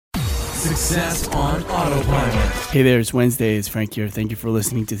Success on Autopilot. Hey there, it's Wednesday. It's Frank here. Thank you for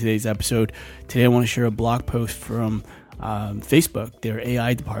listening to today's episode. Today I want to share a blog post from Facebook, their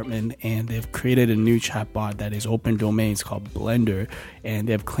AI department, and they've created a new chatbot that is open domain. It's called Blender, and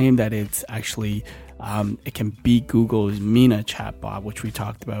they've claimed that it's actually it can beat Google's Mina chatbot, which we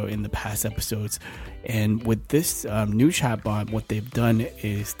talked about in the past episodes. And with this new chatbot, what they've done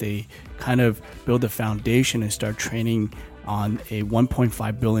is they kind of build a foundation and start training on a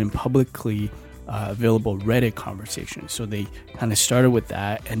 1.5 billion publicly available Reddit conversation. So they kind of started with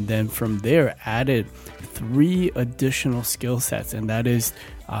that, and then from there added 3 additional skill sets, and that is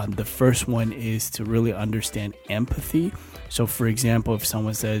the first one is to really understand empathy. So for example, if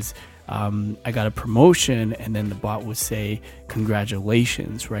someone says I got a promotion, and then the bot would say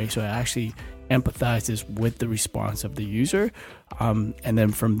congratulations, right? So it actually empathizes with the response of the user, and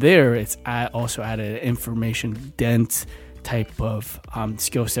then from there it's also added an information dense type of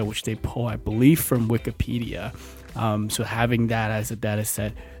skill set, which they pull, I believe, from Wikipedia. So having that as a data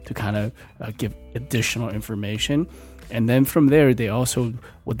set to kind of give additional information. And then from there, they also,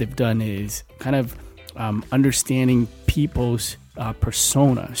 what they've done is kind of understanding people's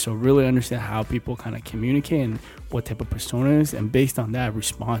persona. So really understand how people kind of communicate and what type of persona is, and based on that,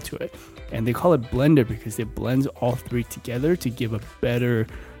 respond to it. And they call it Blender because it blends all 3 together to give a better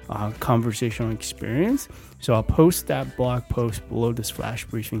conversational experience. So I'll post that blog post below this flash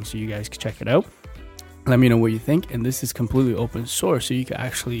briefing so you guys can check it out. Let me know what you think. And this is completely open source, so you can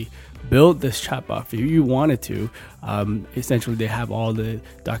actually build this chatbot if you wanted to. Essentially, they have all the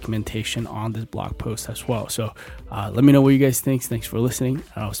documentation on this blog post as well. So let me know what you guys think. Thanks for listening.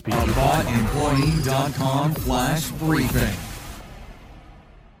 I'll speak to you. Botemployee.com/briefing.